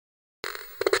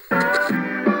Or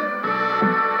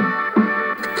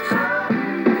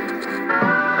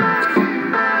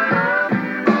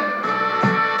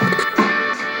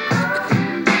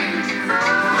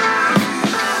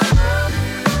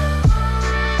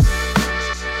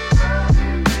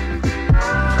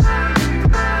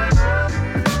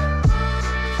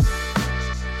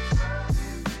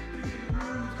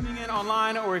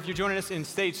if you're joining us in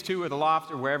Stage 2 or the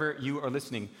Loft or wherever you are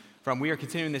listening from, we are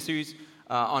continuing this series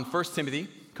on 1 Timothy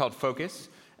called Focus,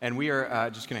 and we are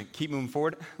just going to keep moving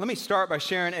forward. Let me start by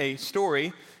sharing a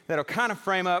story that'll kind of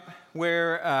frame up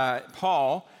where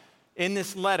Paul, in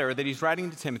this letter that he's writing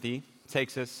to Timothy,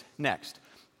 takes us next.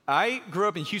 I grew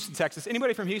up in Houston, Texas.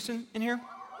 Anybody from Houston in here?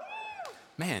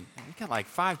 Man, we got like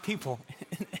 5 people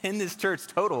in this church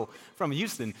total from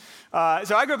Houston.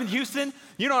 So I grew up in Houston.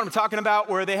 You know what I'm talking about,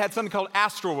 where they had something called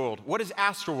Astroworld. What is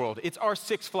Astroworld? It's our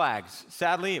Six Flags.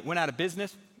 Sadly, it went out of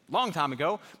business a long time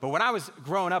ago, but when I was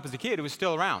growing up as a kid, it was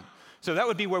still around. So that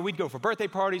would be where we'd go for birthday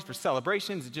parties, for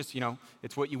celebrations. It's just,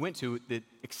 it's what you went to. The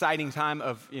exciting time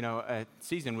of, a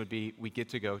season would be we get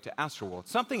to go to Astroworld.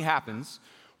 Something happens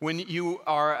when you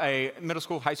are a middle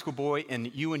school, high school boy,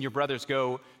 and you and your brothers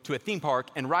go to a theme park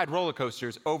and ride roller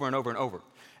coasters over and over and over.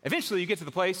 Eventually, you get to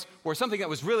the place where something that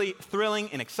was really thrilling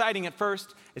and exciting at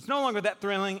first, it's no longer that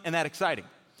thrilling and that exciting.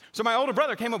 So my older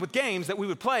brother came up with games that we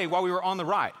would play while we were on the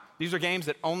ride. These are games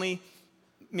that only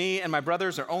me and my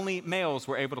brothers, or only males,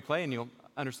 were able to play, and you'll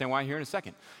understand why here in a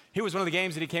second. Here was one of the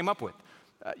games that he came up with.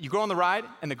 You go on the ride,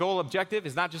 and the goal objective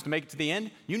is not just to make it to the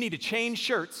end. You need to change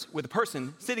shirts with the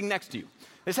person sitting next to you.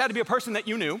 This had to be a person that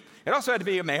you knew. It also had to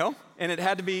be a male, and it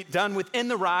had to be done within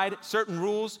the ride. Certain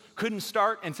rules couldn't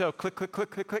start until click, click, click,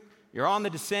 click, click. You're on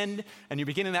the descend, and you're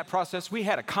beginning that process. We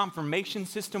had a confirmation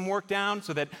system worked down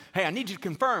so that, hey, I need you to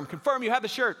confirm you have the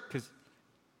shirt, because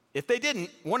if they didn't,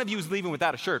 one of you was leaving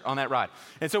without a shirt on that ride.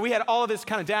 And so we had all of this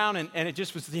kind of down, and it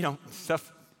just was,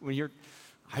 stuff when you're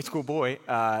a high school boy,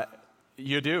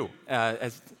 you do.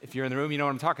 As if you're in the room, you know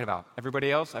what I'm talking about.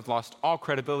 Everybody else, I've lost all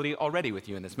credibility already with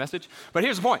you in this message. But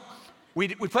here's the point. We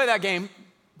play that game,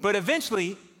 but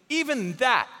eventually, even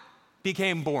that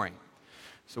became boring.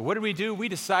 So what did we do? We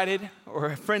decided, or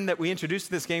a friend that we introduced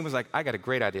to this game was like, I got a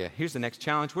great idea. Here's the next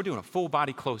challenge. We're doing a full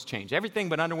body clothes change. Everything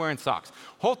but underwear and socks.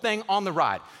 Whole thing on the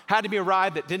ride. Had to be a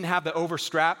ride that didn't have the over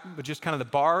strap, but just kind of the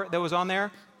bar that was on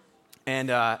there.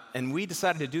 And we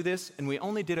decided to do this, and we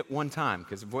only did it one time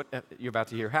because of what you're about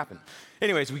to hear happen.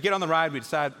 Anyways, we get on the ride. We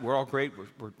decide we're all great.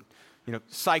 We're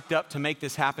psyched up to make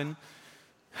this happen,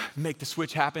 make the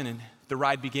switch happen, and the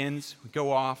ride begins. We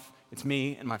go off. It's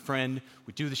me and my friend.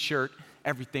 We do the shirt.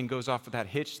 Everything goes off without a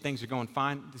hitch. Things are going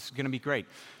fine. This is going to be great.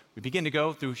 We begin to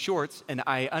go through shorts, and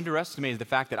I underestimated the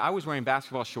fact that I was wearing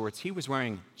basketball shorts. He was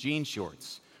wearing jean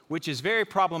shorts, which is very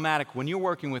problematic when you're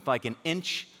working with like an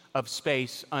inch of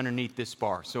space underneath this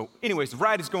bar. So anyways, the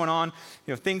ride is going on.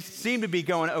 Things seem to be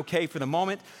going okay for the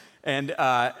moment. And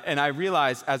I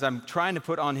realize as I'm trying to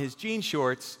put on his jean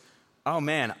shorts, oh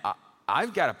man,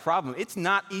 I've got a problem. It's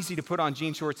not easy to put on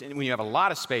jean shorts when you have a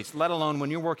lot of space, let alone when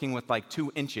you're working with like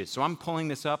 2 inches. So I'm pulling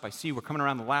this up. I see we're coming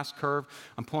around the last curve.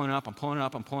 I'm pulling it up.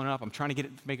 I'm trying to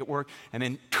make it work. And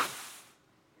then,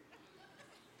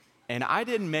 and I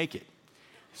didn't make it.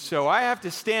 So I have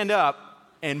to stand up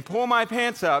and pull my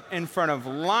pants up in front of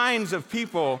lines of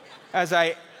people as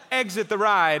I exit the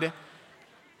ride.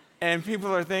 And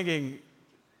people are thinking,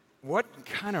 what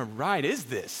kind of ride is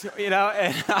this?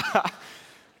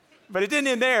 But it didn't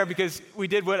end there, because we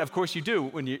did what, of course, you do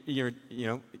when you're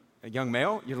a young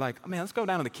male. You're like, oh, man, let's go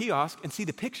down to the kiosk and see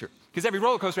the picture. Because every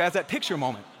roller coaster has that picture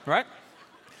moment, right?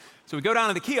 So we go down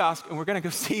to the kiosk, and we're going to go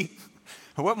see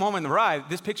at what moment in the ride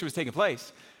this picture was taking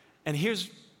place. And here's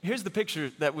the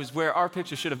picture that was where our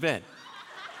picture should have been.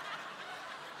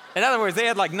 In other words, they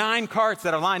had like 9 carts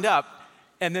that are lined up,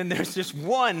 and then there's just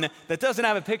one that doesn't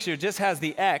have a picture, just has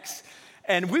the X.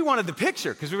 And we wanted the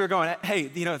picture because we were going, hey,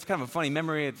 it's kind of a funny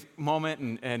memory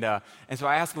moment. And so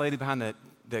I asked the lady behind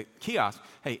the kiosk,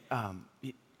 hey,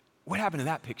 what happened to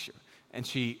that picture? And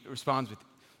she responds with,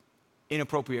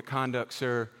 inappropriate conduct,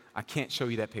 sir. I can't show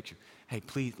you that picture. Hey,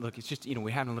 please, look, it's just, we're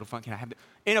having a little fun. Can I have the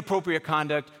inappropriate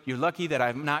conduct? You're lucky that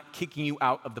I'm not kicking you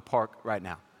out of the park right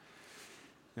now.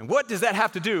 And what does that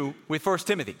have to do with 1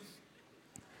 Timothy?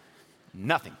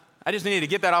 Nothing. I just needed to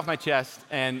get that off my chest,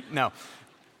 and no.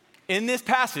 In this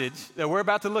passage that we're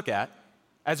about to look at,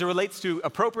 as it relates to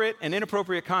appropriate and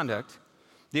inappropriate conduct,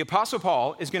 the Apostle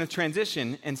Paul is going to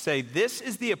transition and say, this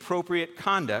is the appropriate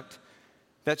conduct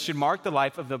that should mark the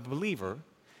life of the believer.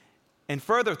 And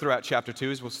further throughout chapter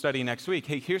 2, as we'll study next week,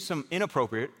 hey, here's some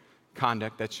inappropriate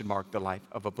conduct that should mark the life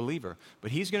of a believer.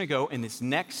 But he's going to go in this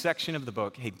next section of the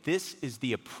book, hey, this is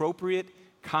the appropriate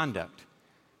conduct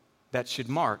that should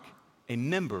mark a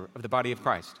member of the body of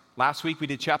Christ. Last week we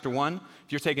did chapter 1.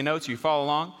 If you're taking notes, you follow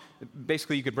along.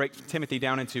 Basically, you could break Timothy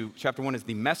down into chapter 1 is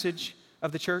the message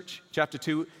of the church. Chapter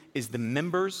 2 is the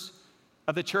members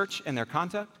of the church and their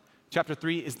conduct. Chapter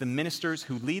 3 is the ministers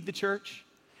who lead the church.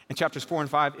 And chapters 4 and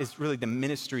 5 is really the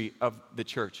ministry of the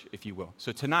church, if you will.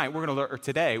 So today, we're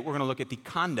going to look at the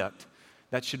conduct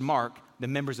that should mark the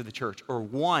members of the church, or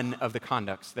one of the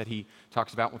conducts that he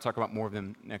talks about. We'll talk about more of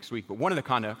them next week. But one of the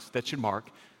conducts that should mark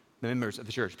the members of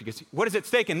the church. Because what is at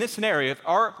stake in this scenario, if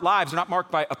our lives are not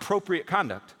marked by appropriate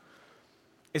conduct,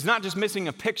 is not just missing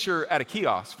a picture at a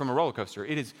kiosk from a roller coaster.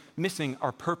 It is missing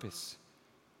our purpose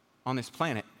on this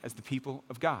planet as the people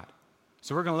of God.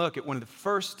 So we're going to look at one of the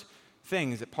first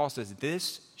things that Paul says,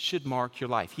 this should mark your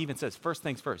life. He even says, first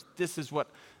things first. This is what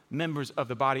members of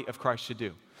the body of Christ should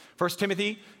do. 1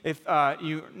 Timothy, if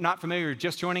you're not familiar, you're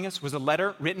just joining us, was a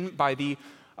letter written by the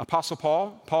Apostle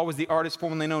Paul. Paul was the artist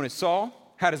formerly known as Saul,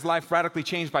 had his life radically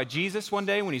changed by Jesus one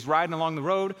day when he's riding along the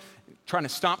road, trying to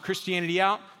stomp Christianity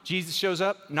out. Jesus shows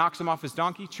up, knocks him off his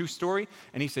donkey, true story,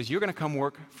 and he says, you're going to come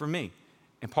work for me.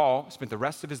 And Paul spent the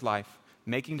rest of his life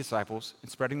making disciples and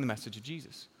spreading the message of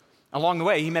Jesus. Along the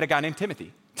way, he met a guy named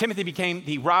Timothy. Timothy became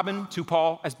the Robin to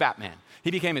Paul as Batman.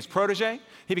 He became his protege.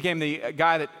 He became the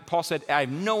guy that Paul said, I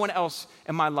have no one else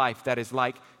in my life that is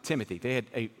like Timothy. They had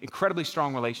an incredibly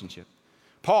strong relationship.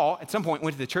 Paul, at some point,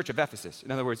 went to the church of Ephesus.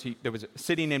 In other words, there was a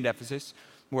city named Ephesus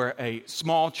where a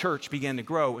small church began to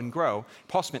grow and grow.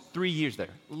 Paul spent 3 years there,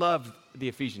 loved the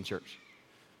Ephesian church.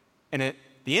 And at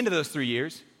the end of those 3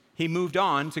 years, he moved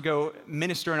on to go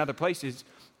minister in other places,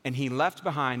 and he left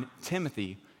behind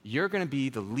Timothy. You're going to be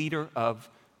the leader of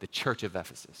the church of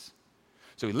Ephesus.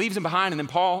 So he leaves him behind, and then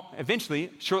Paul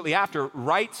eventually, shortly after,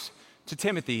 writes to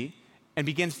Timothy and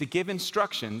begins to give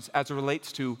instructions as it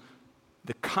relates to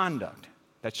the conduct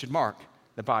that should mark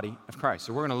the body of Christ.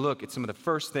 So we're going to look at some of the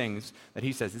first things that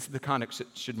he says. This is the conduct that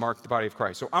should mark the body of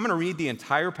Christ. So I'm going to read the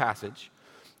entire passage,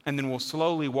 and then we'll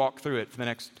slowly walk through it for the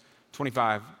next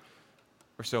 25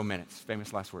 or so minutes.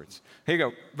 Famous last words. Here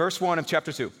you go. Verse 1 of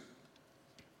chapter 2.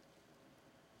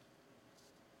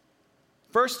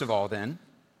 First of all, then,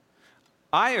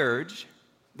 I urge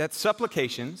that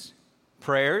supplications,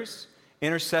 prayers,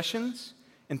 intercessions,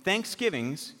 and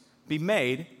thanksgivings be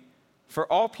made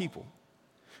for all people,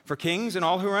 for kings and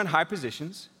all who are in high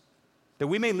positions, that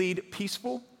we may lead a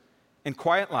peaceful and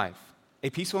quiet life,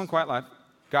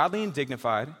 godly and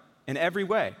dignified in every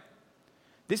way.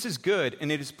 This is good,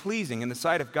 and it is pleasing in the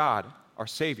sight of God, our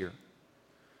Savior.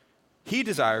 He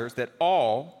desires that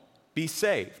all be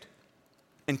saved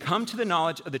and come to the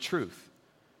knowledge of the truth.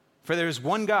 For there is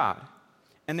one God,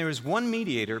 and there is one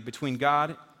mediator between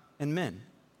God and men,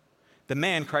 the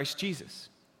man Christ Jesus,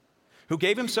 who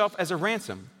gave himself as a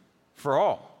ransom for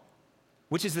all,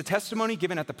 which is the testimony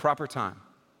given at the proper time.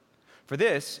 For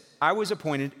this, I was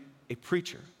appointed a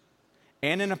preacher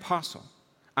and an apostle.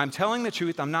 I'm telling the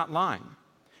truth, I'm not lying.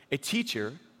 A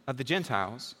teacher of the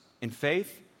Gentiles in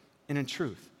faith and in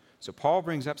truth. So Paul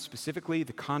brings up specifically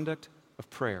the conduct of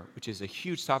prayer, which is a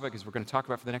huge topic as we're going to talk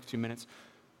about for the next 2 minutes.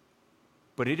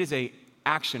 But it is a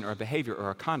action or a behavior or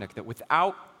a conduct that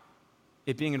without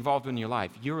it being involved in your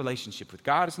life, your relationship with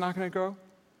God is not going to grow.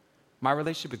 My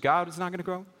relationship with God is not going to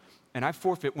grow. And I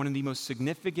forfeit one of the most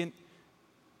significant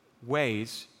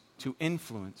ways to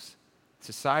influence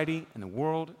society and the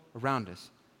world around us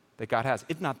that God has,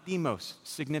 if not the most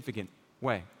significant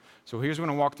way. So here's what I'm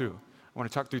going to walk through. I want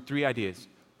to talk through 3 ideas.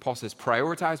 Paul says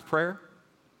prioritize prayer,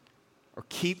 or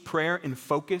keep prayer in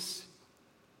focus,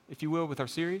 if you will, with our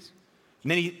series. And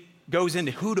then he goes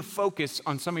into who to focus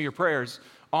on some of your prayers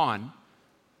on.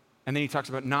 And then he talks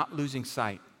about not losing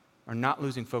sight or not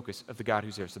losing focus of the God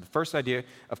who's there. So the first idea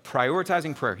of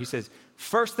prioritizing prayer, he says,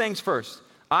 first things first,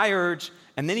 I urge,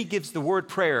 and then he gives the word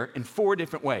prayer in 4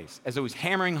 different ways, as though he's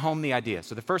hammering home the idea.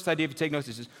 So the first idea, if you take notes,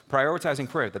 is just prioritizing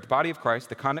prayer, that the body of Christ,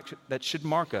 the conduct that should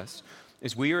mark us,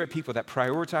 is we are a people that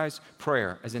prioritize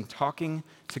prayer, as in talking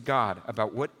to God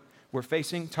about what we're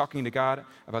facing, talking to God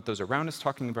about those around us,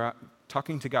 talking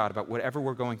to God about whatever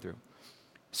we're going through.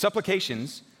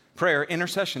 Supplications, prayer,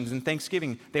 intercessions, and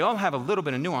thanksgiving, they all have a little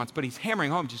bit of nuance, but he's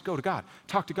hammering home, just go to God,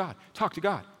 talk to God, talk to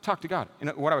God, talk to God. And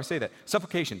why do I say that?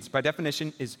 Supplications, by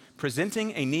definition, is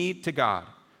presenting a need to God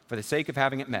for the sake of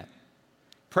having it met.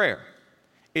 Prayer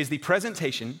is the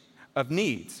presentation of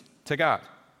needs to God.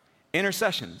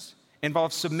 Intercessions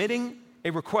involve submitting a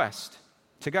request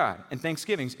to God. And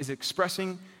thanksgivings is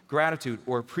expressing gratitude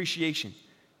or appreciation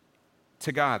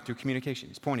to God through communication.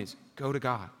 His point is, go to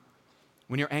God.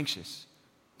 When you're anxious,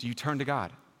 do you turn to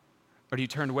God? Or do you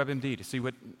turn to WebMD to see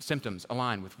what symptoms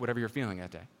align with whatever you're feeling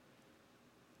that day?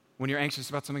 when you're anxious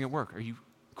about something at work? Are you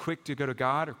quick to go to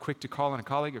God or quick to call on a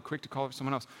colleague or quick to call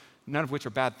someone else? None of which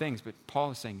are bad things, but Paul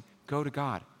is saying, go to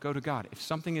God, go to God. If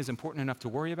something is important enough to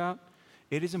worry about,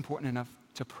 it is important enough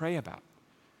to pray about.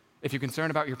 If you're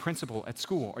concerned about your principal at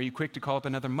school, are you quick to call up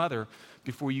another mother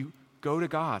before you go to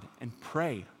God and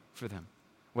pray for them?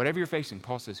 Whatever you're facing,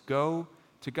 Paul says, go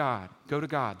to God, go to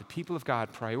God. The people of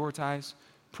God prioritize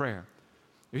prayer.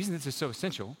 The reason this is so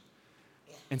essential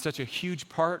and such a huge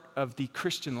part of the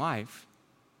Christian life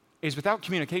is without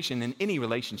communication in any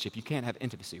relationship, you can't have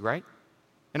intimacy, right?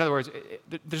 In other words,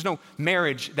 there's no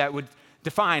marriage that would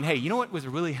define, hey, you know what was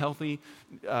really healthy?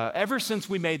 Ever since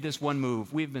we made this one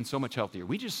move, we've been so much healthier.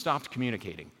 We just stopped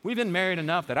communicating. We've been married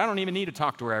enough that I don't even need to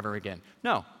talk to her ever again.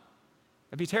 No,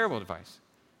 that'd be terrible advice.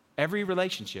 Every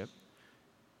relationship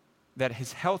that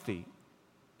is healthy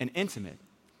and intimate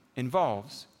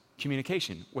involves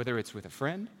communication, whether it's with a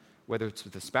friend, whether it's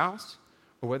with a spouse,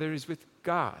 or whether it is with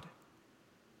God.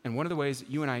 And one of the ways that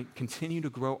you and I continue to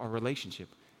grow our relationship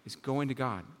is going to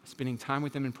God, spending time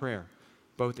with Him in prayer,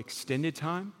 both extended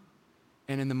time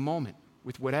and in the moment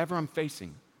with whatever I'm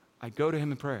facing. I go to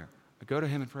Him in prayer. I go to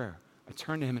Him in prayer. I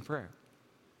turn to Him in prayer.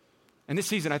 And this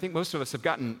season, I think most of us have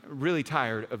gotten really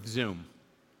tired of Zoom.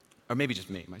 Or maybe just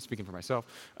me, am I speaking for myself?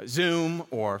 Zoom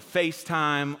or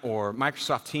FaceTime or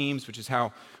Microsoft Teams, which is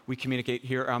how we communicate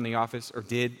here around the office, or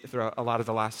did throughout a lot of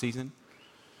the last season.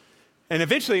 And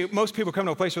eventually, most people come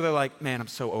to a place where they're like, man, I'm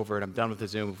so over it. I'm done with the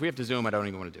Zoom. If we have to Zoom, I don't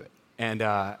even want to do it.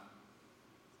 And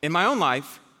in my own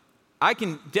life, I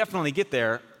can definitely get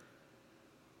there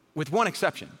with one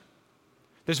exception.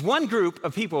 There's one group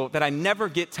of people that I never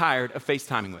get tired of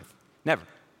FaceTiming with. Never.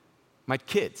 My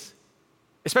kids.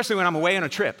 Especially when I'm away on a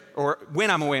trip, or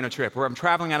when I'm away on a trip, or I'm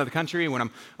traveling out of the country, when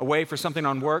I'm away for something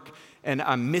on work, and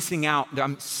I'm missing out.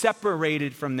 I'm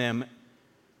separated from them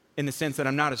in the sense that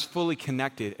I'm not as fully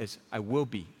connected as I will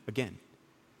be again.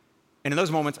 And in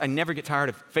those moments, I never get tired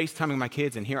of FaceTiming my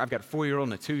kids, and here I've got a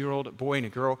 4-year-old and a 2-year-old, a boy and a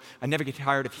girl. I never get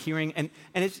tired of hearing, and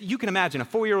you can imagine a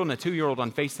 4-year-old and a 2-year-old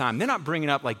on FaceTime, they're not bringing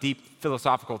up like deep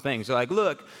philosophical things. They're like,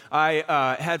 look,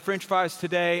 I had French fries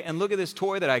today, and look at this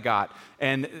toy that I got.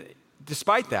 And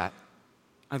despite that,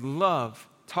 I love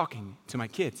talking to my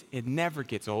kids. It never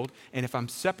gets old, and if I'm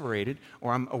separated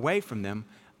or I'm away from them,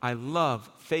 I love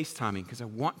FaceTiming because I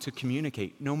want to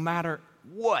communicate no matter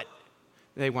what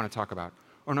they want to talk about,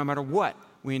 or no matter what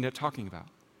we end up talking about.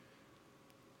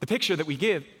 The picture that we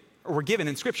give, or we're given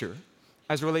in Scripture,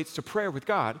 as it relates to prayer with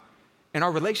God and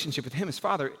our relationship with Him as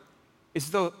Father, is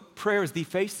though prayer is the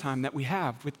FaceTime that we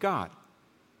have with God.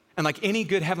 And like any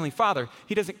good Heavenly Father,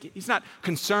 He's not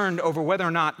concerned over whether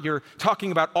or not you're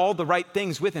talking about all the right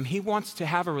things with Him. He wants to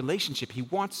have a relationship. He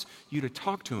wants you to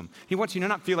talk to Him. He wants you to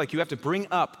not feel like you have to bring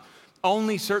up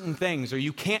only certain things, or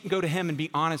you can't go to Him and be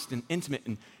honest and intimate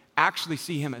and actually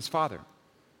see Him as Father.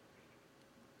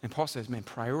 And Paul says, man,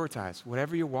 prioritize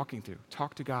whatever you're walking through.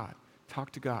 Talk to God.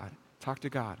 Talk to God. Talk to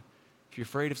God. If you're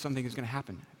afraid of something is going to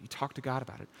happen, you talk to God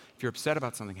about it. If you're upset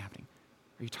about something happening,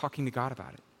 are you talking to God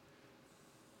about it?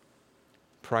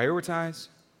 Prioritize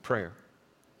prayer.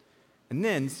 And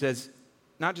then says,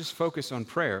 not just focus on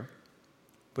prayer,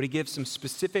 but he gives some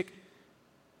specific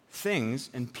things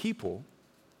and people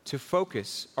to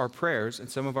focus our prayers and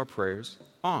some of our prayers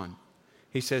on.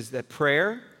 He says that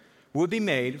prayer would be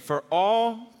made for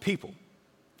all people.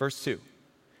 Verse 2.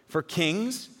 For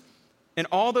kings and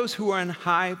all those who are in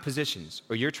high positions,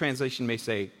 or your translation may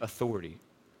say authority,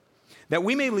 that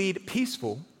we may lead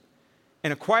peaceful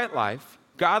and a quiet life,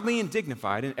 godly and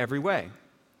dignified in every way.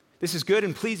 This is good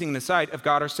and pleasing in the sight of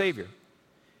God our Savior.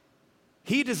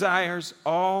 He desires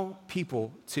all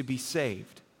people to be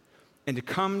saved and to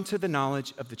come to the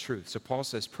knowledge of the truth. So Paul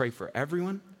says, pray for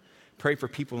everyone. Pray for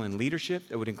people in leadership.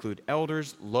 That would include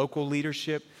elders, local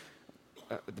leadership,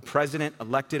 the president,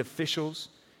 elected officials,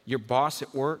 your boss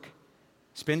at work.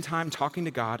 Spend time talking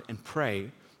to God and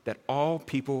pray that all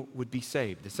people would be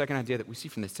saved. The second idea that we see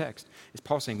from this text is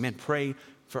Paul saying, man, pray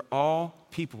for all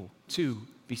people to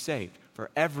be saved,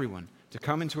 for everyone to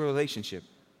come into a relationship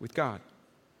with God.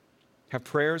 Have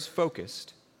prayers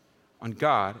focused on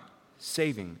God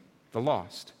saving the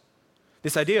lost.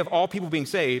 This idea of all people being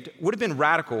saved would have been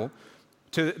radical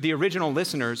to the original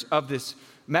listeners of this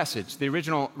message, the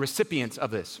original recipients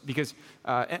of this, because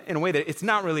in a way that it's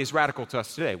not really as radical to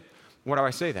us today. Why do I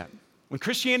say that? When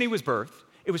Christianity was birthed,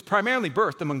 it was primarily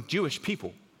birthed among Jewish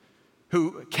people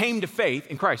who came to faith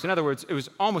in Christ. In other words, it was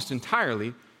almost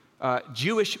entirely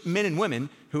Jewish men and women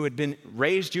who had been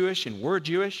raised Jewish and were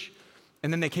Jewish,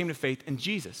 and then they came to faith in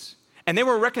Jesus. And they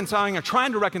were reconciling or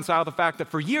trying to reconcile the fact that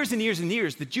for years and years and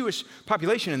years, the Jewish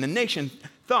population and the nation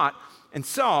thought and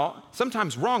saw,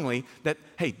 sometimes wrongly, that,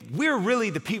 hey, we're really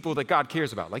the people that God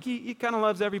cares about. Like, he kind of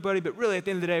loves everybody, but really at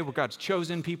the end of the day, we're God's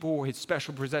chosen people, we're his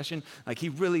special possession. Like, he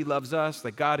really loves us.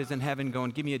 Like, God is in heaven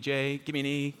going, give me a J, give me an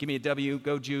E, give me a W,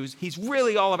 go Jews. He's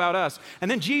really all about us.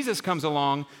 And then Jesus comes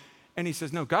along, and he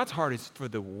says, no, God's heart is for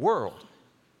the world.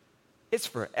 It's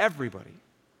for everybody.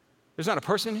 There's not a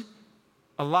person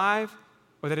alive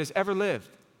or that has ever lived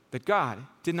that God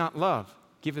did not love,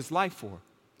 give his life for,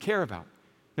 care about.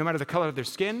 No matter the color of their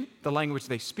skin, the language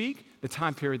they speak, the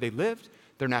time period they lived,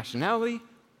 their nationality,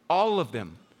 all of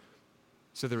them.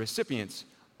 So the recipients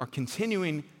are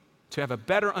continuing to have a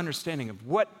better understanding of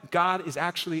what God is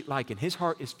actually like, and his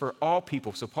heart is for all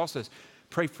people. So Paul says,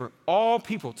 pray for all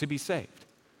people to be saved.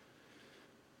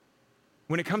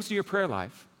 When it comes to your prayer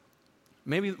life,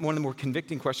 maybe one of the more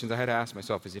convicting questions I had to ask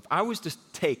myself is, if I was to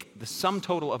take the sum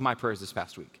total of my prayers this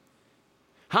past week,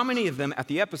 how many of them at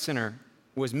the epicenter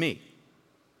was me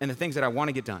and the things that I want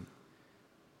to get done?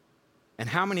 And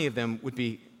how many of them would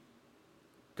be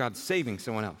God saving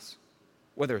someone else?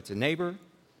 Whether it's a neighbor,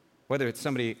 whether it's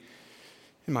somebody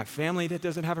in my family that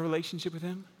doesn't have a relationship with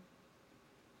him.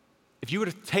 If you were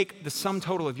to take the sum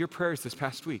total of your prayers this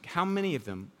past week, how many of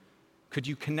them could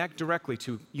you connect directly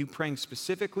to you praying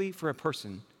specifically for a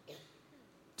person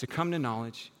to come to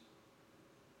knowledge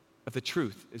of the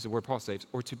truth, is the word Paul says,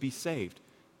 or to be saved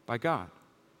by God?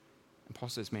 And Paul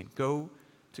says, man, go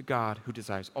to God who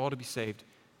desires all to be saved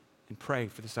and pray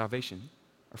for the salvation,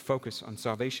 or focus on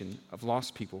salvation of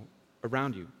lost people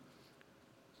around you.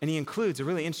 And he includes a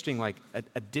really interesting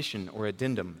addition or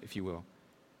addendum, if you will.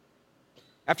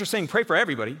 After saying pray for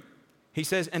everybody, he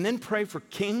says, and then pray for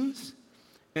kings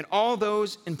and all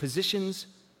those in positions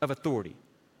of authority.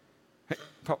 Hey,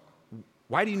 Paul,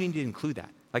 why do you need to include that?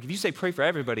 Like, if you say pray for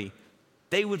everybody,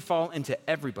 they would fall into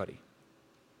everybody.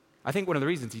 I think one of the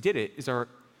reasons he did it is our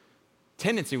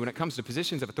tendency when it comes to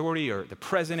positions of authority, or the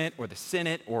president or the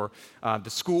Senate or the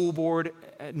school board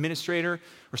administrator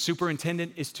or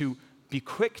superintendent, is to be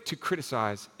quick to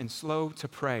criticize and slow to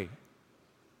pray,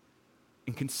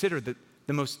 and consider that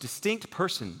the most distinct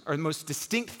person, or the most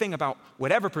distinct thing about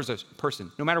whatever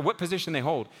person, no matter what position they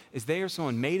hold, is they are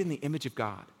someone made in the image of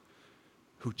God,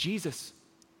 who Jesus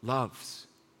loves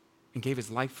and gave his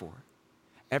life for.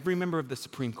 Every member of the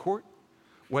Supreme Court,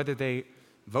 whether they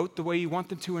vote the way you want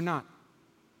them to or not,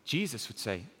 Jesus would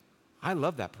say, I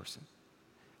love that person.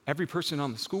 Every person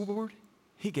on the school board,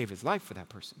 he gave his life for that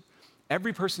person.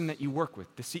 Every person that you work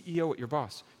with, the CEO at your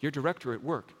boss, your director at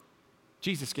work,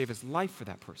 Jesus gave his life for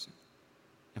that person.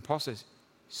 And Paul says,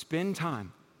 spend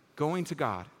time going to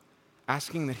God,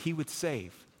 asking that he would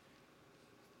save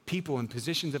people in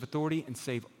positions of authority and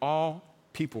save all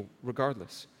people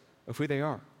regardless of who they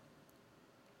are.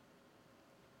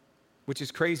 Which is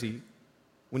crazy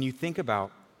when you think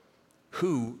about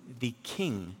who the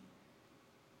king,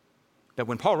 that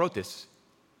when Paul wrote this,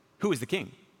 who is the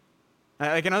king?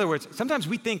 Like, in other words, sometimes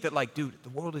we think that, like, dude, the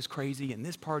world is crazy and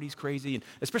this party's crazy, and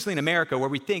especially in America, where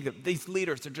we think that these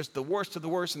leaders are just the worst of the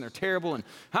worst and they're terrible, and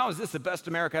how is this the best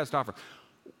America has to offer?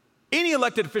 Any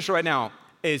elected official right now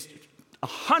is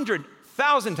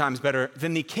 100,000 times better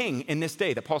than the king in this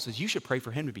day that Paul says you should pray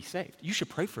for him to be saved. You should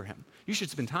pray for him. You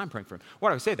should spend time praying for him. Why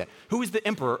do I say that? Who is the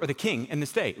emperor or the king in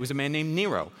this day? It was a man named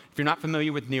Nero. If you're not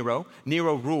familiar with Nero,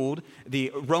 Nero ruled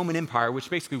the Roman Empire, which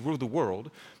basically ruled the world,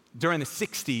 during the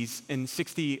 60s, in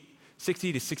 60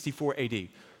 to 64 AD. It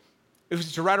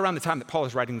was right around the time that Paul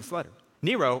is writing this letter.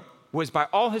 Nero was, by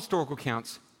all historical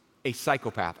counts, a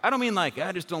psychopath. I don't mean like,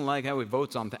 I just don't like how he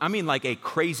votes on things. I mean like a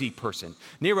crazy person.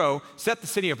 Nero set the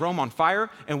city of Rome on fire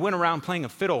and went around playing a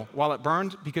fiddle while it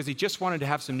burned, because he just wanted to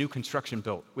have some new construction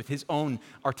built with his own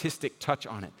artistic touch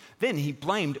on it. Then he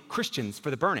blamed Christians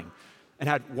for the burning and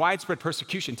had widespread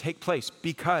persecution take place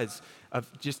because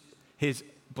of just his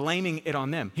blaming it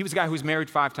on them. He was a guy who was married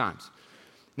 5 times.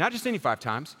 Not just any 5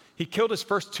 times. He killed his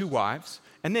first 2 wives,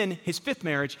 and then his 5th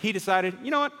marriage, he decided,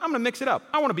 you know what, I'm going to mix it up.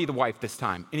 I want to be the wife this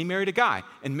time. And he married a guy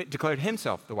and declared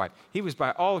himself the wife. He was,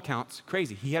 by all accounts,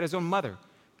 crazy. He had his own mother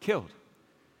killed.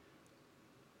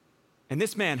 And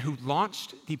this man who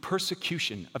launched the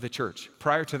persecution of the church,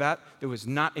 prior to that, there was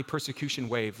not a persecution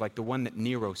wave like the one that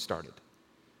Nero started,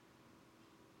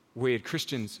 where he had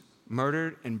Christians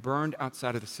murdered and burned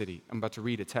outside of the city. I'm about to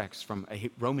read a text from a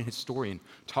Roman historian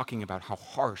talking about how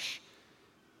harsh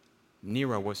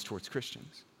Nero was towards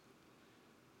Christians.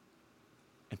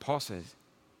 And Paul says,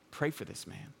 pray for this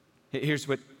man. Here's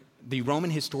what the Roman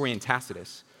historian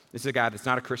Tacitus, this is a guy that's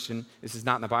not a Christian, this is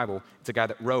not in the Bible, it's a guy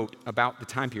that wrote about the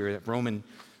time period of Roman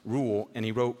rule, and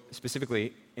he wrote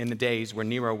specifically in the days where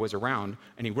Nero was around,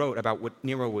 and he wrote about what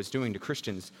Nero was doing to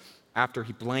Christians after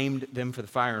he blamed them for the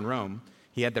fire in Rome.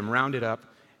 He had them rounded up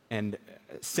and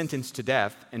sentenced to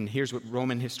death. And here's what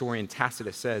Roman historian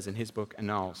Tacitus says in his book,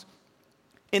 Annals.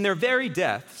 In their very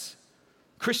deaths,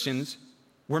 Christians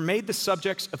were made the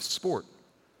subjects of sport.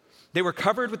 They were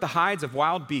covered with the hides of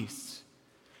wild beasts.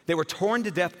 They were torn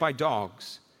to death by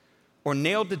dogs, or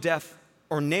nailed to death,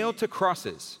 or nailed to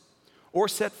crosses, or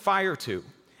set fire to.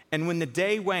 And when the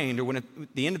day waned, or when at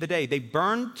the end of the day, they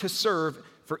burned to serve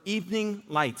for evening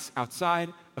lights outside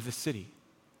of the city.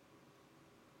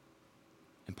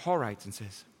 And Paul writes and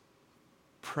says,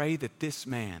 pray that this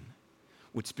man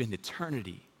would spend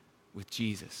eternity with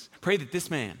Jesus. Pray that this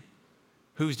man,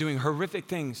 who's doing horrific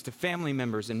things to family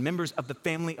members and members of the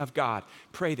family of God,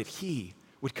 pray that he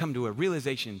would come to a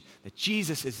realization that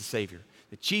Jesus is the Savior,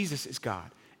 that Jesus is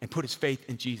God, and put his faith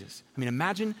in Jesus. I mean,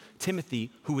 imagine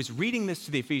Timothy, who was reading this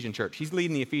to the Ephesian church. He's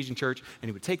leading the Ephesian church, and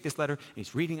he would take this letter, and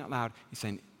he's reading out loud. He's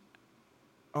saying,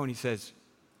 and he says,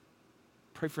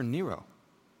 pray for Nero.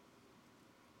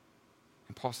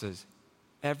 And Paul says,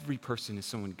 every person is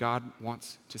someone God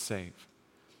wants to save.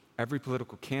 Every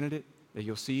political candidate that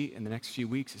you'll see in the next few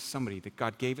weeks is somebody that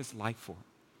God gave his life for.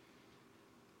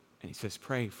 And he says,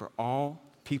 pray for all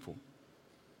people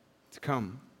to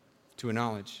come to a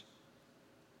knowledge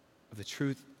of the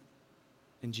truth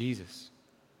in Jesus.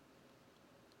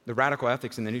 The radical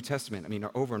ethics in the New Testament,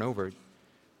 are over and over,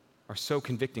 are so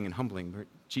convicting and humbling.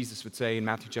 Jesus would say in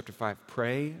Matthew chapter 5,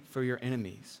 pray for your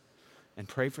enemies and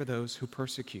pray for those who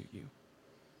persecute you.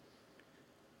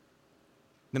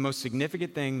 The most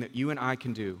significant thing that you and I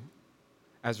can do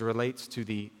as it relates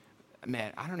to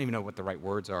I don't even know what the right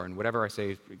words are, and whatever I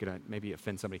say is going to maybe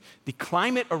offend somebody. The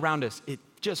climate around us, it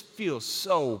just feels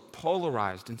so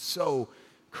polarized and so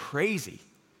crazy.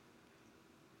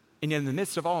 And yet in the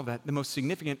midst of all of that, the most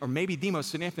significant, or maybe the most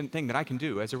significant thing that I can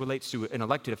do as it relates to an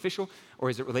elected official or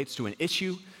as it relates to an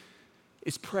issue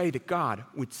is pray that God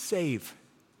would save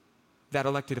that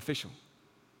elected official.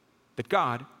 That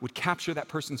God would capture that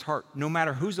person's heart, no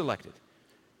matter who's elected.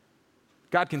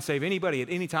 God can save anybody at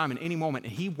any time, in any moment,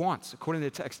 and he wants, according to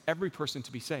the text, every person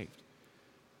to be saved.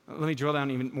 Let me drill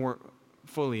down even more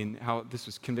fully in how this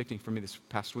was convicting for me this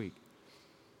past week.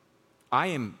 I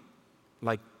am,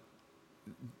 like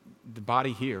the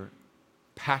body here,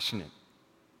 passionate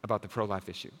about the pro-life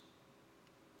issue.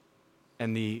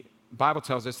 And the Bible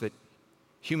tells us that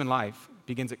human life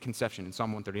begins at conception. In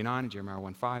Psalm 139 and Jeremiah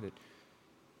 1:5, that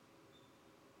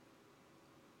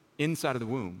inside of the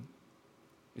womb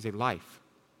is a life.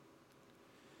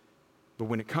 But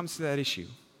when it comes to that issue,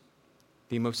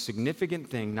 the most significant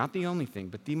thing, not the only thing,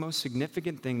 but the most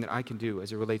significant thing that I can do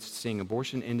as it relates to seeing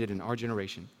abortion ended in our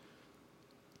generation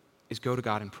is go to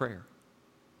God in prayer.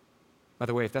 By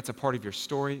the way, if that's a part of your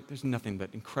story, there's nothing but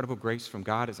incredible grace from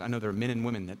God. As I know there are men and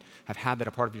women that have had that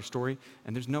a part of your story,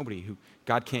 and there's nobody who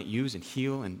God can't use and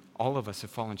heal, and all of us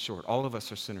have fallen short. All of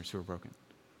us are sinners who are broken.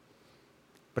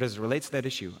 But as it relates to that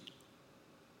issue,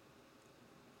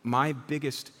 my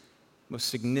biggest, most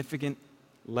significant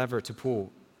lever to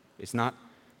pull is not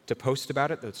to post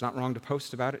about it, though it's not wrong to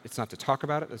post about it. It's not to talk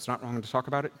about it, though it's not wrong to talk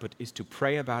about it, but is to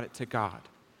pray about it to God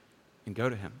and go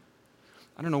to him.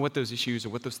 I don't know what those issues or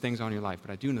what those things are in your life,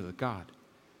 but I do know that God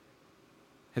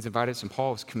has invited us, and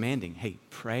Paul is commanding, hey,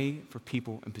 pray for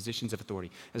people in positions of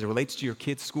authority. As it relates to your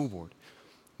kid's school board,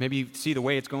 maybe you see the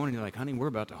way it's going and you're like, honey, we're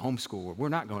about to homeschool, or we're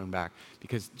not going back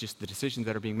because just the decisions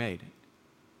that are being made.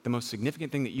 The most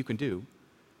significant thing that you can do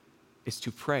is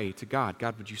to pray to God.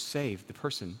 God, would you save the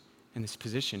person in this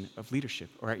position of leadership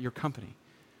or at your company?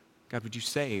 God, would you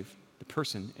save the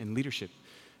person in leadership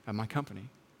at my company?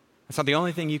 That's not the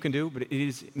only thing you can do, but it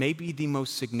is maybe the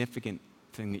most significant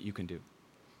thing that you can do.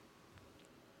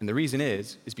 And the reason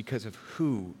is because of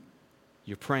who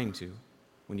you're praying to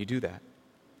when you do that,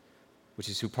 which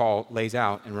is who Paul lays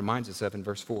out and reminds us of in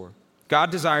verse 4.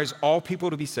 God desires all people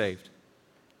to be saved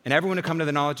and everyone to come to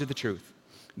the knowledge of the truth.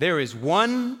 There is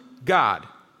one God.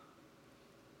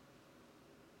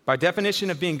 By definition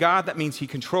of being God, that means he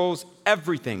controls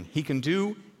everything. He can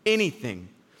do anything.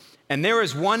 And there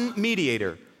is one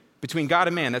mediator between God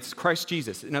and man. That's Christ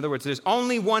Jesus. In other words, there's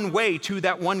only one way to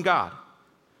that one God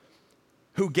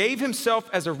who gave himself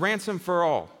as a ransom for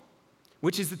all,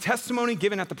 which is the testimony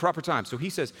given at the proper time. So he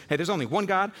says, hey, there's only one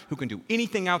God who can do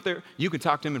anything out there. You can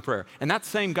talk to him in prayer. And that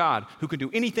same God who can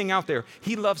do anything out there,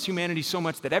 he loves humanity so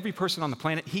much that every person on the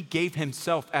planet, he gave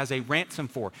himself as a ransom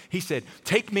for. He said,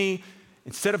 take me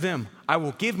instead of them. I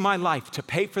will give my life to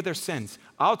pay for their sins.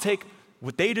 I'll take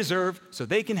what they deserve so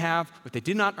they can have what they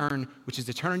did not earn, which is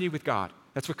eternity with God.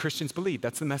 That's what Christians believe.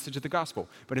 That's the message of the gospel.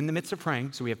 But in the midst of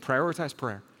praying, so we have prioritized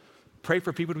prayer. Pray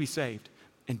for people to be saved.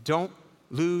 And don't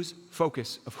lose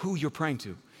focus of who you're praying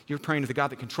to. You're praying to the God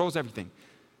that controls everything.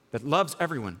 that loves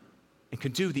everyone and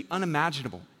can do the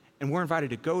unimaginable. And we're invited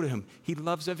to go to him. He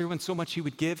loves everyone so much he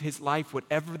would give his life,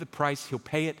 whatever the price, he'll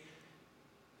pay it.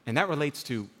 And that relates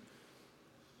to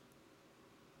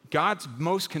God's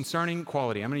most concerning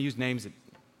quality. I'm going to use names that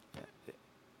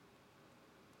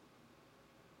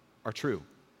are true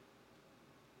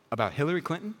about Hillary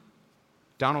Clinton,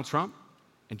 Donald Trump,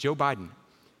 and Joe Biden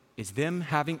is them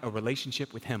having a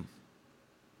relationship with him,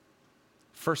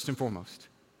 first and foremost.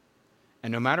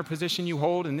 And no matter position you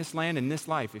hold in this land, in this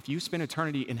life, if you spend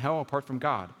eternity in hell apart from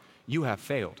God, you have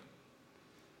failed.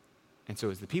 And so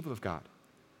as the people of God,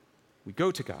 we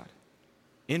go to God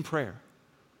in prayer,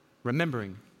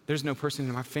 remembering there's no person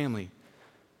in my family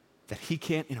that he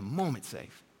can't in a moment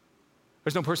save.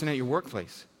 There's no person at your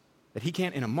workplace that he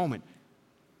can't in a moment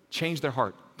change their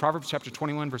heart. Proverbs chapter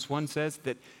 21 verse 1 says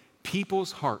that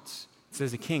people's hearts, it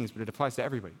says the kings, but it applies to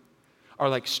everybody, are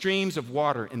like streams of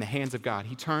water in the hands of God.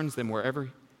 He turns them wherever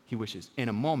he wishes. In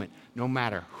a moment, no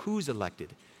matter who's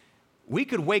elected. We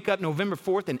could wake up November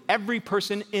 4th and every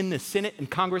person in the Senate and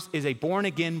Congress is a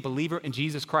born-again believer in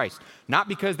Jesus Christ. Not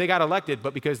because they got elected,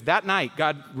 but because that night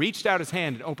God reached out his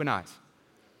hand and opened eyes.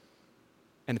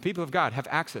 And the people of God have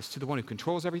access to the one who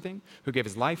controls everything, who gave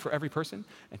his life for every person.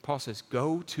 And Paul says,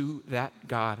 go to that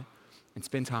God and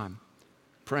spend time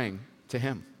praying to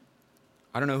him.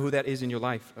 I don't know who that is in your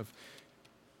life, of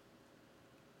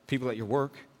people at your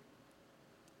work.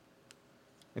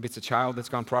 Maybe it's a child that's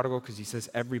gone prodigal, because he says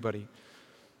everybody.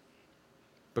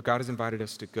 But God has invited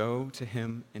us to go to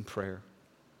him in prayer.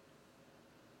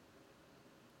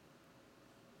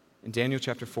 In Daniel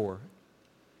chapter 4,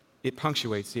 it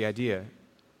punctuates the idea,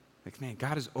 like, man,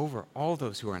 God is over all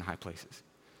those who are in high places.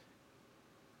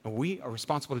 And we are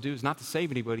responsible to do is not to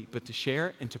save anybody, but to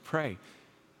share and to pray.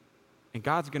 And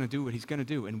God's going to do what he's going to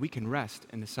do, and we can rest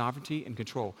in the sovereignty and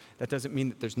control. That doesn't mean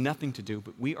that there's nothing to do,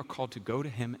 but we are called to go to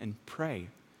him and pray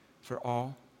for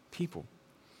all people.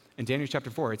 In Daniel chapter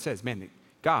 4, it says, man,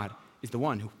 God is the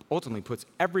one who ultimately puts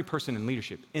every person in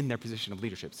leadership in their position of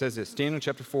leadership. It says this, Daniel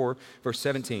chapter 4, verse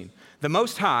 17. The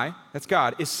Most High, that's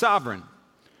God, is sovereign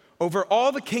over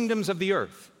all the kingdoms of the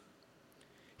earth.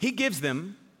 He gives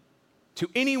them to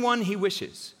anyone he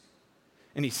wishes,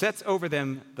 and he sets over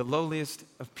them the lowliest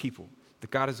of people. That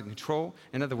God is in control.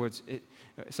 In other words,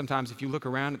 sometimes if you look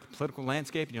around at the political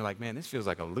landscape and you're like, man, this feels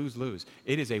like a lose-lose.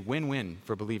 It is a win-win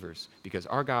for believers because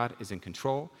our God is in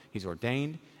control, he's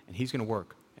ordained, and he's going to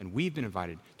work. And we've been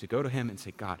invited to go to him and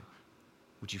say, God,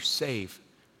 would you save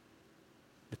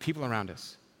the people around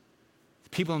us, the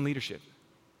people in leadership,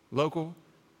 local,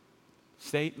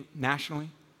 state, nationally,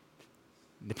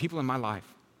 the people in my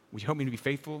life. Would you help me to be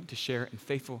faithful to share and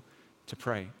faithful to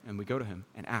pray? And we go to him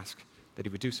and ask that he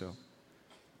would do so.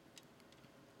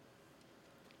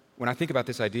 When I think about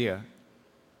this idea,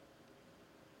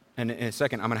 and in a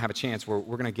second I'm going to have a chance where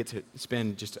we're going to get to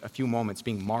spend just a few moments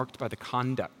being marked by the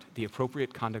conduct, the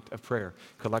appropriate conduct of prayer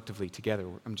collectively together.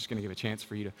 I'm just going to give a chance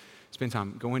for you to spend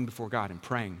time going before God and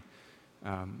praying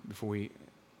before we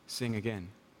sing again.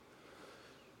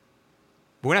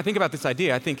 But when I think about this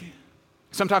idea, I think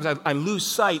sometimes I lose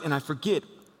sight and I forget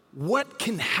what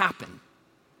can happen.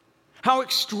 How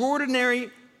extraordinary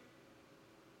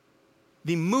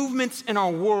the movements in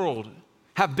our world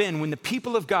have been when the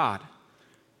people of God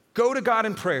go to God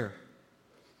in prayer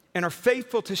and are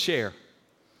faithful to share.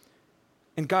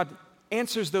 And God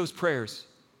answers those prayers.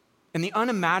 And the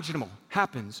unimaginable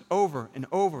happens over and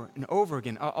over and over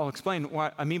again. I'll explain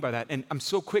what I mean by that. And I'm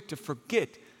so quick to forget,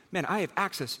 man, I have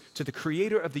access to the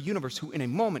creator of the universe who in a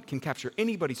moment can capture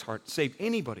anybody's heart, save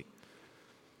anybody.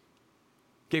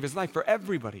 Gave his life for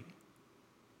everybody.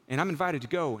 And I'm invited to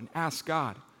go and ask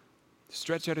God to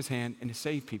stretch out his hand and to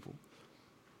save people.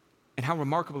 And how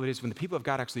remarkable it is when the people of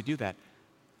God actually do that,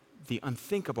 the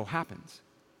unthinkable happens.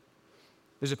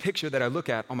 There's a picture that I look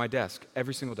at on my desk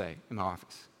every single day in my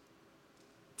office.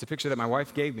 It's a picture that my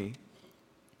wife gave me,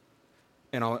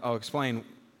 and I'll explain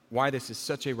why this is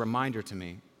such a reminder to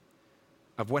me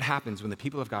of what happens when the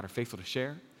people of God are faithful to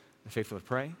share, they're faithful to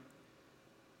pray,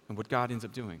 and what God ends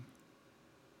up doing.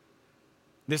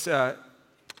 This,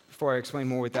 before I explain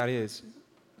more what that is,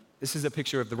 this is a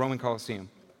picture of the Roman Colosseum.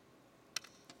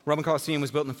 Roman Colosseum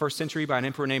was built in the 1st century by an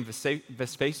emperor named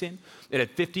Vespasian. It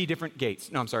had 76 different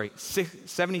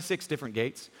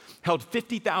gates, held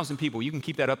 50,000 people. You can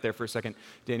keep that up there for a second,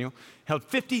 Daniel. Held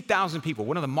 50,000 people,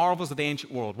 one of the marvels of the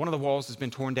ancient world. One of the walls has been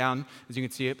torn down, as you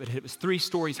can see it, but it was 3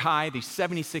 stories high. These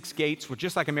 76 gates were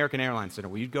just like American Airlines Center,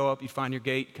 where you'd go up, you'd find your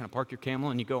gate, kind of park your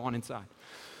camel, and you go on inside.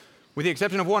 With the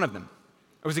exception of one of them.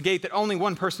 It was a gate that only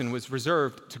one person was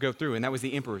reserved to go through, and that was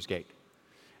the emperor's gate.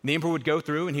 And the emperor would go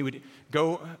through, and he would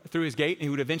go through his gate, and he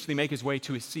would eventually make his way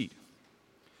to his seat.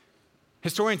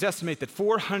 Historians estimate that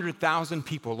 400,000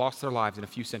 people lost their lives in a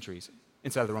few centuries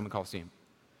inside of the Roman Colosseum.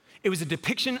 It was a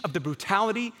depiction of the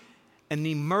brutality and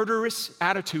the murderous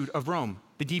attitude of Rome,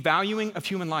 the devaluing of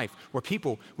human life, where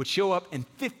people would show up and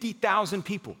 50,000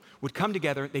 people would come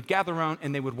together, they'd gather around,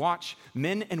 and they would watch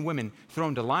men and women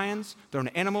thrown to lions, thrown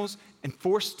to animals, and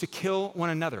forced to kill one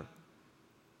another.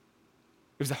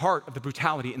 It was the heart of the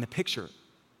brutality and the picture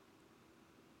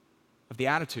of the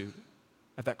attitude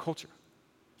of that culture.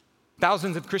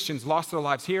 Thousands of Christians lost their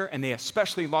lives here, and they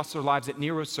especially lost their lives at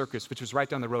Nero's Circus, which was right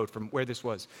down the road from where this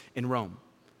was in Rome.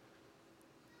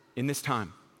 In this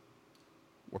time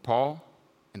where Paul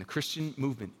and the Christian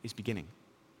movement is beginning.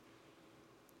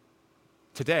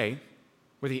 Today,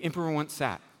 where the emperor once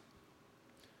sat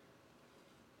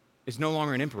is no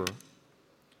longer an emperor,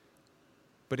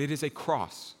 but it is a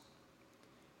cross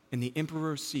in the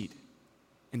emperor's seat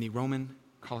in the Roman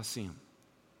Colosseum.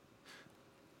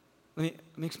 Let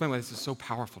me explain why this is so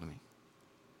powerful to me.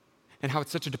 And how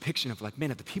it's such a depiction of like, man,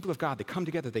 if the people of God, they come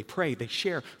together, they pray, they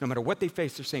share, no matter what they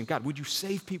face, they're saying, God, would you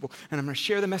save people? And I'm going to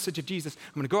share the message of Jesus.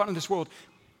 I'm going to go out in this world.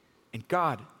 And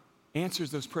God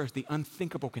answers those prayers. The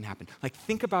unthinkable can happen. Like,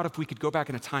 think about if we could go back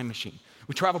in a time machine.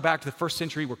 We travel back to the first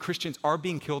century where Christians are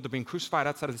being killed, they're being crucified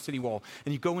outside of the city wall,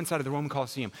 and you go inside of the Roman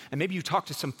Colosseum, and maybe you talk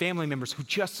to some family members who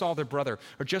just saw their brother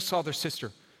or just saw their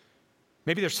sister,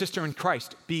 maybe their sister in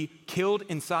Christ, be killed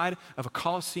inside of a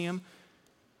Colosseum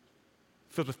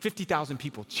filled with 50,000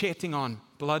 people chanting on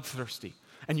bloodthirsty.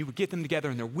 And you would get them together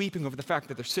and they're weeping over the fact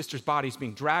that their sister's body is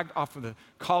being dragged off of the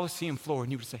Colosseum floor.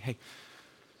 And you would say, hey,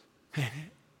 man,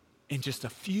 in just a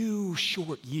few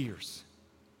short years,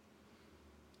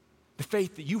 the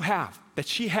faith that you have, that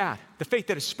she had, the faith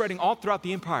that is spreading all throughout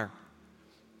the empire,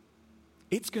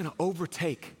 it's going to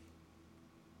overtake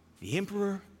the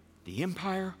emperor, the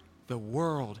empire, the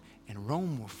world, and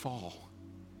Rome will fall.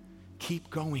 Keep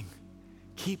going,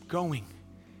 keep going,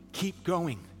 keep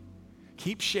going,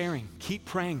 keep sharing, keep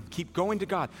praying, keep going to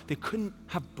God. They couldn't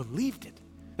have believed it.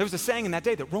 There was a saying in that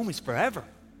day that Rome is forever.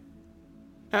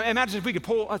 Now, imagine if we could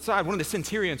pull outside one of the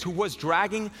centurions who was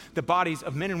dragging the bodies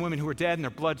of men and women who were dead and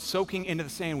their blood soaking into the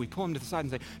sand. We pull him to the side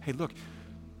and say, hey, look,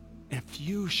 in a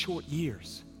few short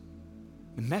years,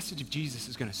 the message of Jesus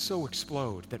is going to so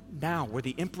explode that now where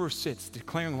the emperor sits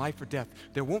declaring life or death,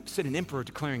 there won't sit an emperor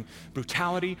declaring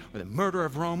brutality or the murder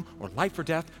of Rome or life or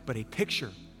death, but a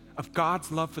picture of God's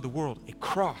love for the world, a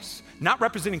cross, not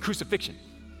representing crucifixion,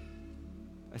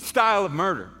 a style of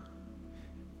murder,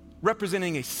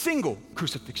 representing a single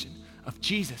crucifixion of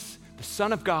Jesus, the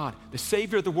Son of God, the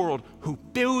Savior of the world, who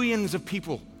billions of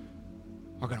people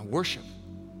are going to worship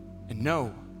and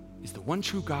know is the one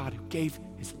true God who gave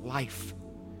his life.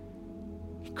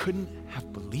 He couldn't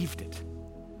have believed it.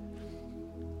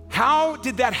 How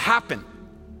did that happen?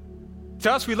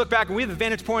 To us, we look back and we have the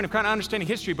vantage point of kind of understanding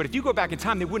history, but if you go back in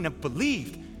time, they wouldn't have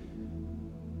believed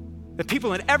that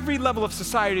people in every level of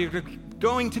society are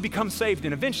going to become saved,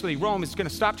 and eventually Rome is going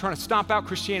to stop trying to stomp out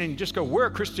Christianity and just go, we're a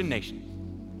Christian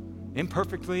nation.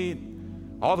 Imperfectly,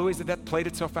 and all the ways that that played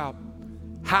itself out.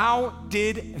 How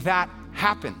did that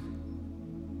happen?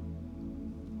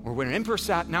 Or when an emperor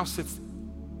sat, now sits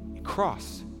a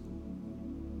cross.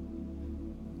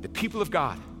 The people of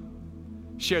God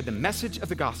shared the message of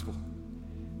the gospel.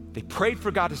 They prayed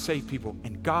for God to save people,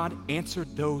 and God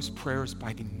answered those prayers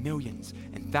by the millions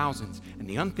and thousands. And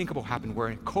the unthinkable happened where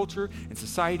a culture and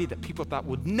society that people thought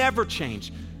would never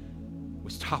change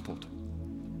was toppled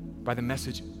by the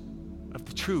message of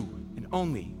the true and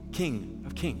only King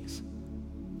of Kings,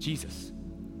 Jesus.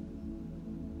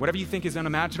 Whatever you think is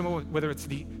unimaginable, whether it's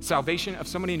the salvation of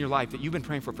somebody in your life that you've been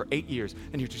praying for 8 years,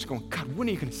 and you're just going, God, when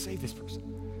are you going to save this person?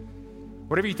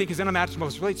 Whatever you think is unimaginable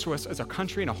as relates to us as a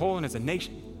country and a whole and as a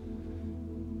nation,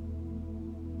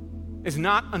 is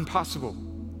not impossible.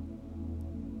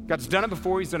 God's done it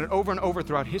before. He's done it over and over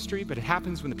throughout history, but it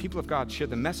happens when the people of God share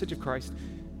the message of Christ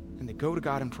and they go to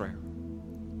God in prayer.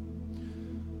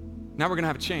 Now we're going to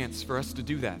have a chance for us to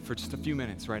do that for just a few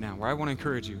minutes right now, where I want to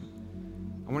encourage you.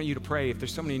 I want you to pray if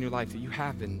there's somebody in your life that you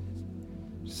have been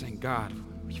just saying, God,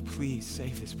 will you please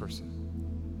save this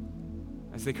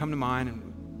person? As they come to mind, and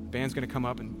the band's going to come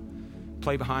up and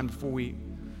play behind before we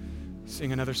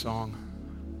sing another song,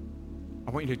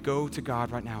 I want you to go to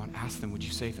God right now and ask them, would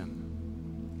you save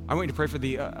them? I want you to pray for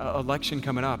the election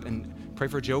coming up and pray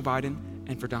for Joe Biden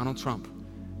and for Donald Trump,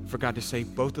 for God to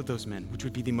save both of those men, which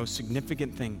would be the most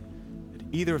significant thing that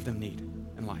either of them need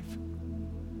in life.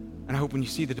 And I hope when you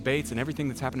see the debates and everything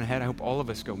that's happening ahead, I hope all of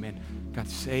us go, man, God,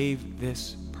 save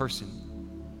this person.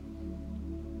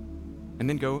 And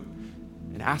then go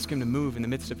and ask him to move in the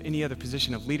midst of any other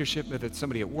position of leadership, whether it's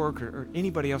somebody at work or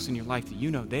anybody else in your life that you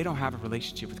know they don't have a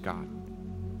relationship with God.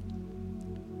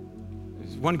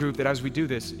 one group that as we do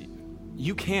this,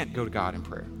 you can't go to God in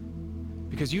prayer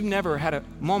because you've never had a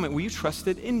moment where you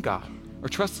trusted in God or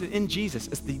trusted in Jesus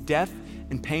as the death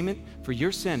and payment for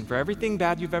your sin, for everything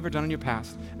bad you've ever done in your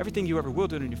past, everything you ever will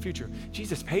do in your future.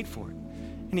 Jesus paid for it.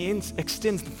 And he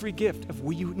extends the free gift of,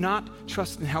 will you not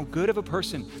trust in how good of a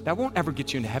person? That won't ever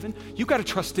get you into heaven. You got to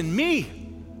trust in me.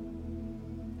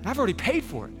 And I've already paid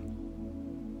for it.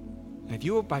 And if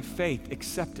you will by faith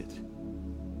accept it,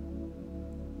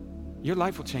 your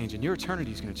life will change and your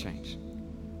eternity is going to change.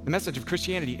 The message of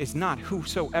Christianity is not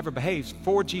whosoever behaves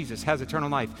for Jesus has eternal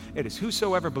life. It is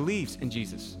whosoever believes in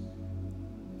Jesus,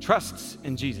 trusts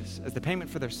in Jesus as the payment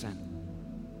for their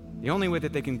sin. The only way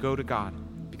that they can go to God,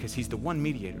 because he's the one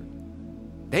mediator,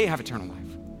 they have eternal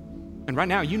life. And right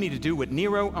now you need to do what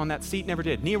Nero on that seat never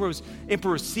did. Nero's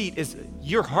emperor's seat is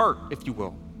your heart, if you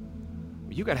will.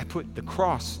 You got to put the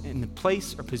cross in the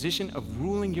place or position of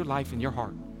ruling your life in your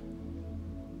heart.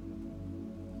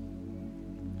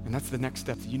 And that's the next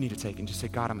step that you need to take, and just say,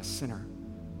 God, I'm a sinner.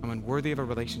 I'm unworthy of a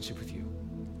relationship with you.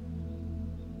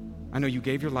 I know you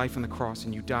gave your life on the cross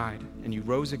and you died and you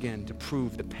rose again to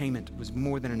prove the payment was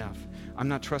more than enough. I'm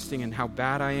not trusting in how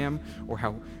bad I am or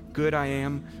how good I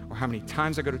am or how many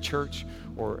times I go to church,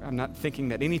 or I'm not thinking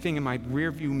that anything in my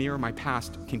rearview mirror, my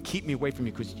past, can keep me away from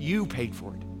you because you paid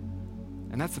for it.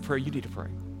 And that's the prayer you need to pray.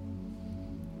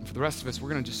 And for the rest of us, we're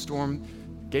going to just storm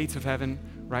the gates of heaven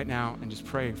right now and just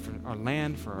pray for our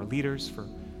land, for our leaders, for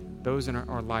those in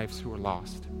our lives who are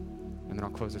lost. And then I'll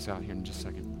close this out here in just a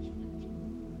second.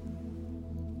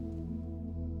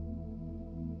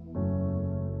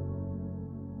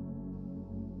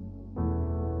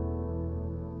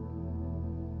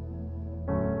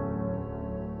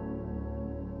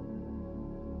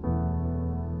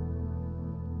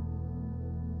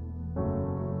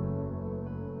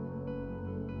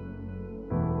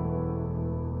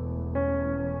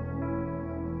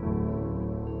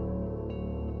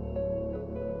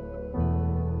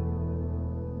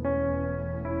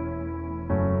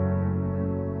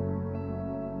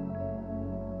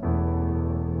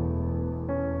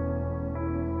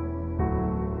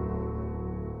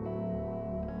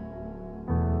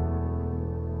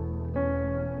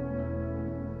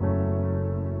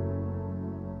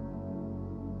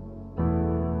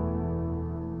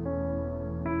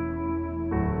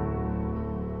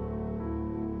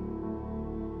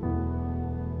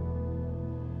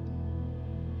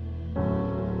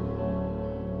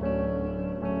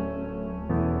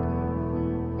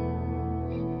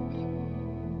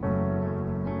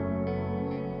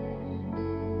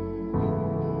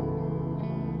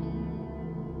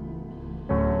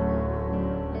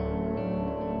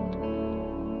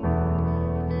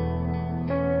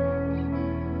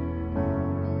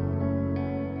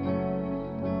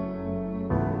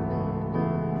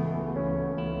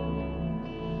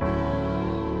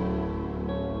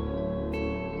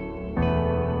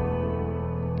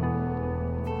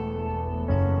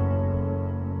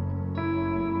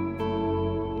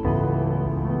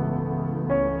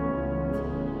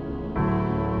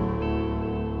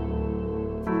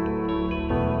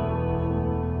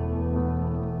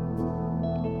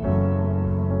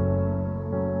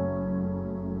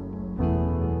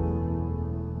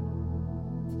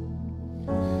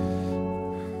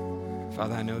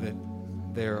 Father, I know that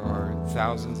there are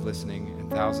thousands listening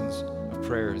and thousands of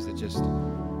prayers that just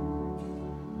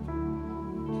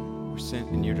were sent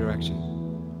in your direction,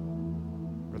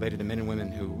 related to men and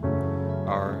women who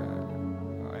are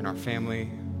in our family,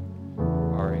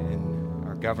 are in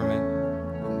our government,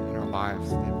 in our lives,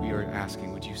 that we are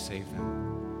asking, would you save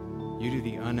them? You do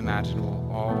the unimaginable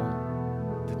all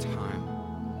the time.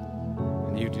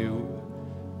 And you do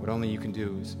what only you can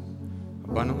do, is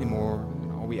abundantly more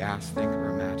than all we ask, think, or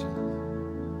imagine.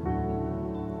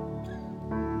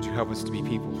 Would you help us to be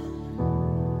people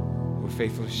who are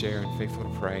faithful to share and faithful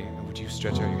to pray? And would you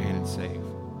stretch out your hand and save?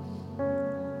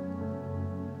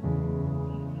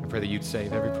 I pray that you'd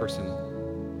save every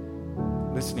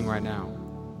person listening right now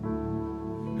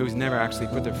who's never actually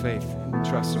put their faith and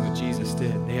trust in what Jesus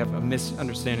did. They have a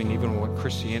misunderstanding even of what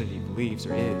Christianity believes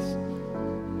or is.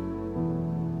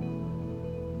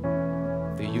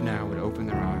 That you now would open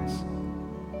their eyes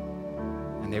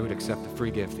and they would accept the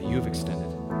free gift that you've extended.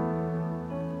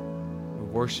 We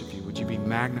worship you. Would you be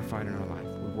magnified in our life?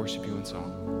 We worship you in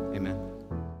song. Amen.